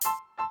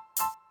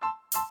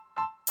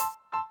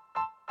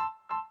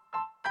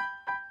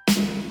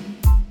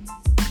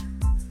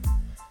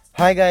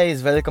Hi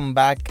guys, welcome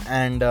back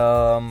and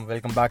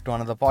welcome back to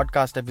another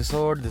podcast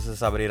episode. This is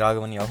Sabari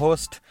Raghavan, your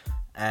host.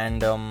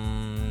 And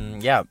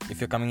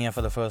if you're coming here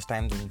for the first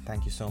time, then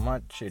thank you so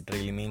much. It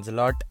really means a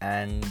lot.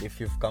 And if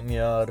you've come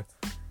here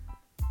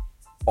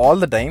all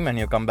the time and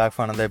you come back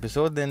for another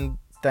episode, then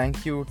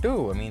thank you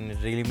too. I mean, it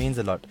really means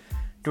a lot.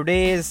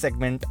 Today's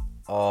segment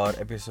or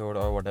episode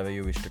or whatever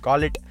you wish to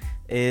call it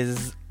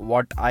is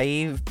what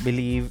I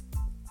believe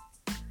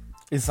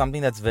is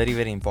something that's very,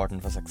 very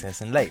important for success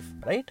in life,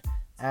 right?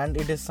 And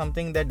it is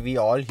something that we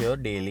all hear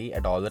daily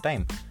at all the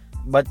time,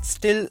 but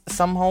still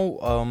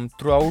somehow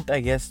throughout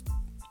the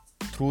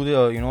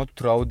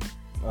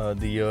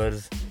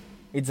years,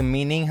 its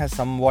meaning has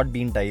somewhat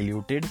been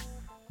diluted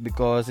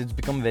because it's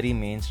become very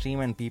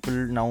mainstream and people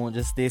now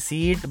just they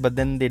see it but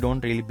then they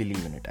don't really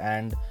believe in it.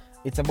 And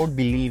it's about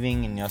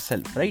believing in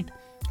yourself, right?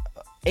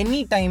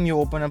 Anytime you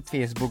open up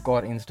Facebook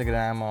or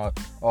Instagram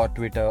or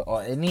Twitter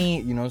or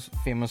any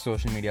famous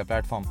social media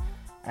platform,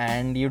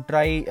 and you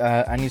try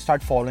and you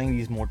start following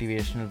these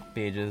motivational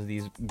pages,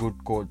 these good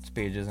quotes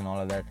pages and all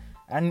of that,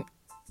 and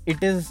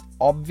it is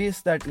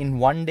obvious that in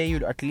one day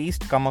you'd at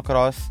least come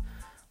across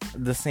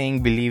the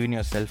saying believe in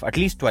yourself at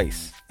least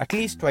twice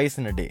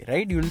in a day,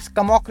 right? You'll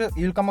come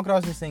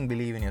across the saying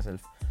believe in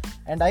yourself.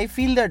 And I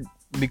feel that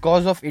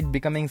because of it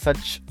becoming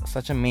such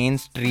a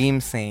mainstream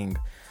saying,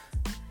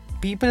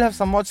 people have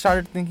somewhat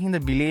started thinking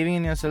that believing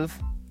in yourself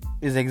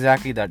is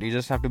exactly that. You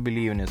just have to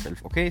believe in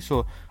yourself. Okay,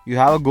 so you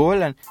have a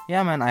goal and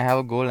I have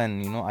a goal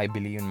and I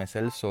believe in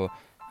myself, so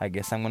I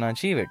guess I'm gonna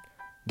achieve it.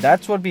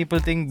 That's what people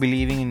think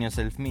believing in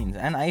yourself means,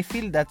 and I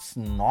feel that's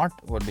not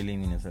what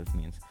believing in yourself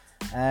means.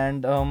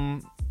 And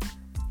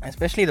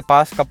especially the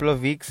past couple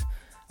of weeks,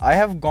 I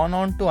have gone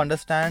on to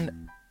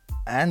understand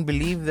and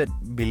believe that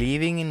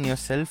believing in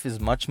yourself is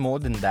much more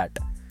than that,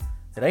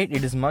 right?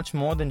 It is much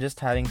more than just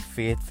having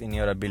faith in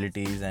your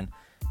abilities and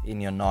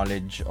in your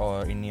knowledge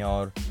or in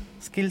your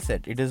skill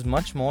set. It is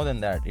much more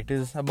than that. It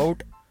is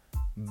about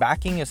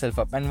backing yourself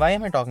up. And why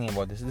am I talking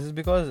about this? This is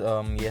because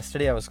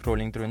yesterday I was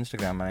scrolling through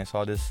Instagram and I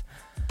saw this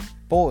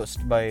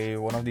post by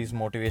one of these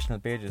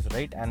motivational pages,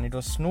 right? And it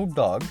was Snoop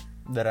Dogg,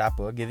 the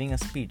rapper, giving a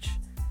speech.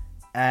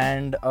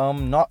 And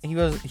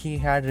he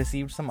had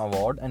received some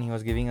award and he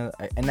was giving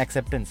an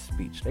acceptance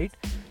speech, right?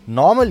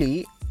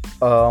 Normally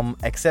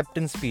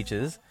acceptance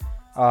speeches,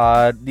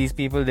 these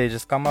people, they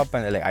just come up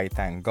and they're like, I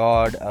thank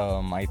God,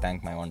 I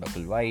thank my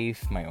wonderful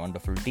wife, my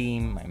wonderful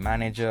team, my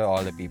manager,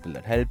 all the people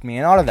that helped me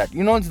and all of that.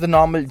 It's the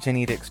normal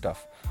generic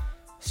stuff.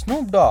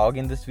 Snoop Dogg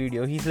in this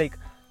video, he's like,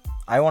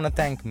 I want to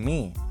thank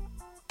me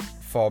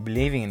for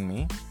believing in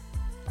me.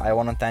 I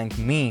want to thank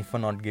me for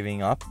not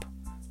giving up.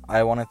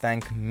 I want to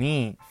thank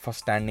me for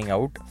standing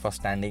up.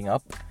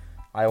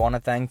 I want to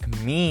thank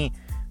me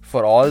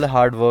for all the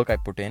hard work I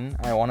put in.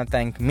 I want to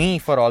thank me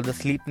for all the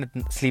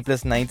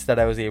sleepless nights that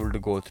I was able to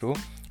go through.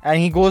 And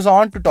he goes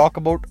on to talk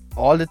about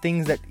all the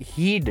things that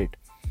he did.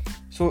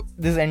 So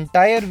this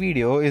entire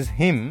video is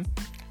him,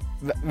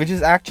 which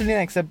is actually an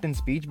acceptance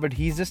speech, but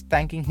he's just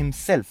thanking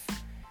himself,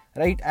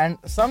 right? And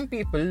some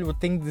people would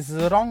think this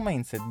is a wrong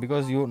mindset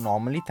because you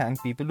normally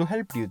thank people who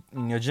helped you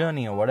in your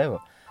journey or whatever.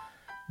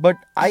 But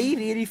I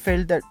really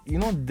felt that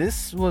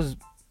this was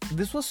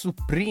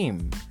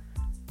supreme.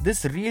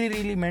 This really,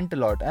 really meant a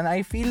lot. And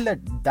I feel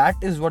that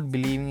is what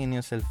believing in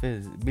yourself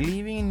is.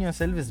 Believing in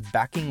yourself is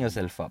backing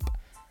yourself up.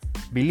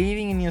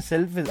 Believing in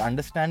yourself is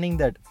understanding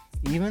that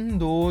even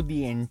though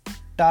the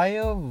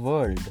entire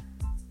world,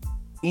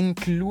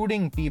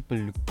 including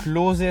people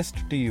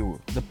closest to you,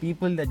 the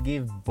people that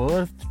gave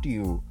birth to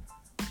you,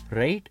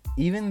 right?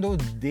 Even though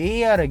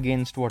they are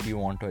against what you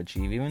want to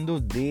achieve, even though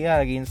they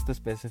are against the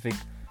specific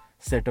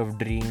set of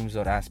dreams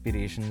or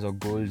aspirations or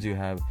goals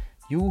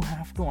you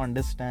have to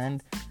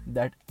understand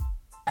that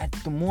at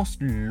the most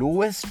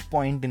lowest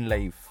point in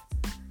life,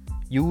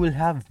 you will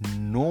have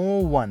no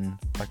one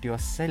but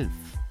yourself.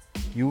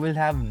 You will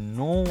have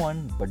no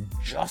one but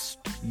just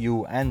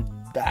you, and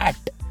that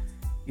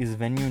is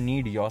when you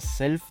need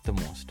yourself the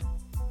most.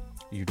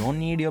 You don't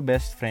need your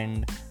best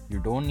friend, you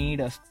don't need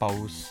a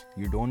spouse,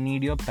 you don't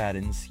need your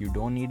parents, you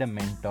don't need a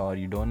mentor,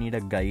 you don't need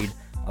a guide,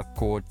 a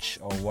coach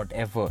or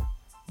whatever.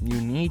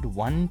 You need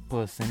one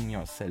person,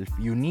 yourself.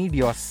 You need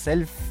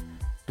yourself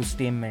to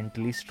stay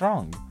mentally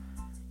strong.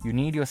 You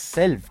need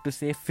yourself to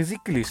stay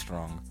physically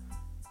strong.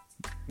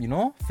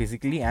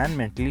 Physically and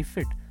mentally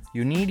fit.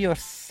 You need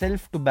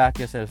yourself to back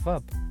yourself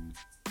up.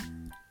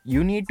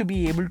 You need to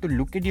be able to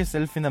look at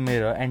yourself in the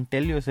mirror and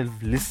tell yourself,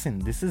 listen,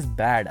 this is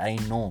bad, I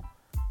know.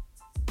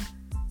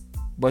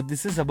 But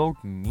this is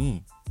about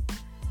me.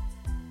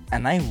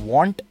 And I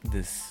want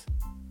this.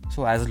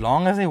 So as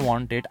long as I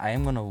want it, I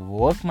am going to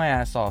work my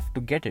ass off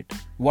to get it.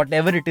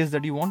 Whatever it is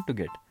that you want to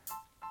get.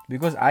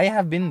 Because I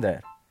have been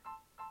there.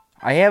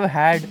 I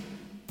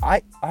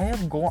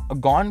have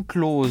gone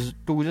close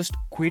to just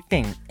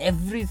quitting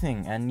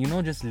everything and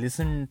just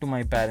listen to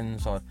my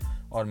parents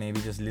or maybe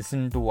just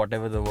listen to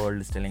whatever the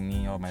world is telling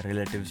me or my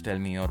relatives tell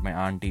me or my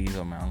aunties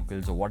or my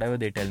uncles or whatever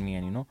they tell me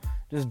and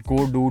just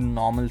go do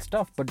normal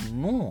stuff. But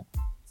no,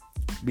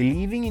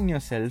 Believing in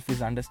yourself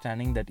is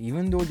understanding that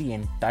even though the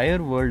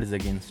entire world is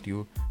against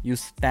you, you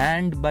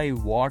stand by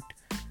what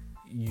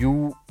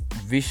you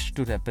wish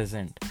to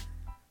represent.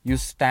 You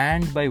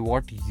stand by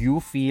what you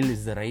feel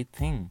is the right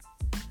thing.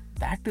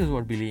 That is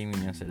what believing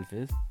in yourself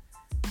is.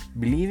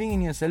 Believing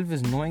in yourself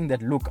is knowing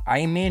that, look,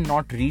 I may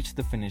not reach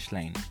the finish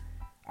line.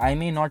 I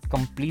may not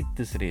complete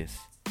this race.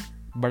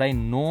 But I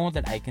know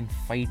that I can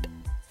fight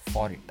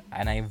for it.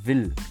 And I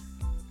will.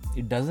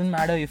 It doesn't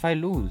matter if I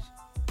lose.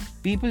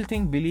 People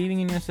think believing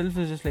in yourself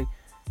is just like,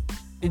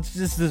 it's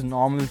just this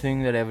normal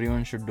thing that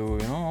everyone should do.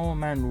 Oh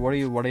man, what are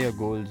your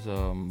goals?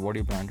 What do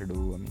you plan to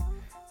do?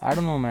 I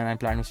don't know, man. I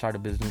plan to start a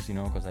business,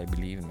 because I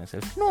believe in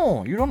myself.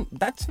 No, you don't.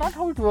 That's not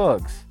how it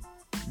works.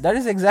 That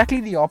is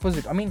exactly the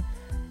opposite.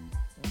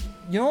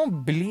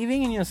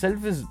 Believing in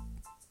yourself is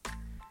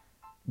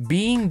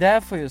being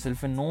there for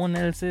yourself when no one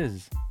else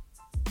is.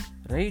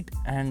 Right?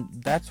 And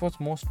that's what's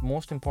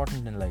most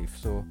important in life.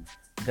 So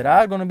there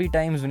are going to be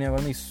times when you're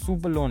going to be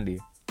super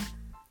lonely.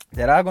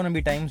 There are going to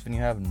be times when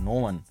you have no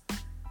one.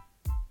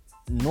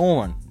 No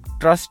one.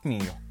 Trust me.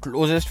 Your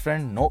closest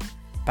friend, no.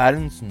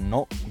 Parents,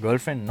 no.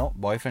 Girlfriend, no.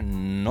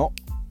 Boyfriend, no.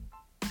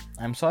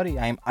 I'm sorry.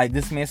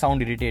 This may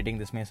sound irritating.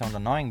 This may sound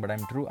annoying, but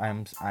I'm true.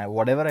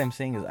 Whatever I'm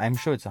saying is, I'm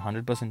sure it's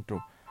 100%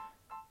 true.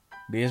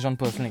 Based on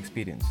personal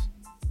experience.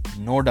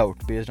 No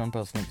doubt. Based on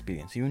personal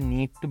experience. You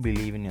need to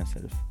believe in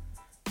yourself.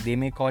 They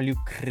may call you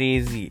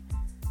crazy,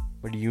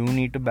 but you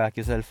need to back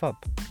yourself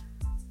up.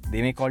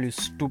 They may call you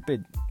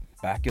stupid.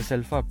 Back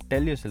yourself up.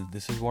 Tell yourself,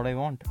 this is what I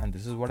want, and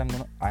this is what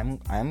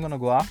I'm gonna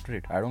go after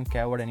it. I don't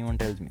care what anyone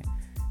tells me.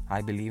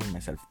 I believe in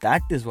myself.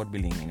 That is what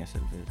believing in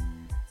yourself is,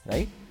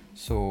 right?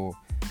 So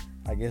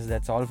I guess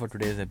that's all for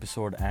today's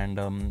episode. And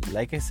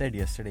like I said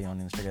yesterday on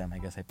Instagram, I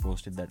guess I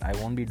posted that I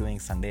won't be doing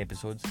Sunday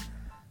episodes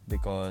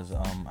because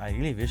I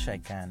really wish I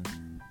can,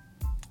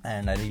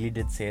 and I really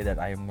did say that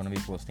I am gonna be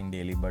posting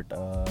daily, but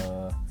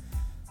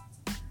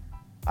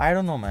I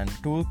don't know, man.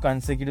 2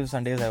 consecutive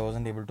Sundays I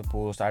wasn't able to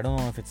post. I don't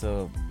know if it's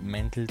a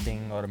mental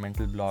thing or a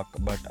mental block,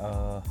 but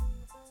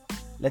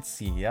let's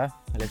see, yeah?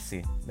 Let's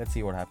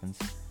see what happens.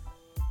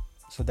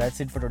 So that's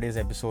it for today's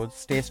episode.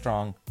 Stay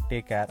strong,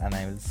 take care, and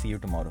I will see you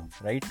tomorrow,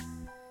 right?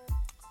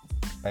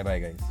 Bye-bye,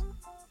 guys.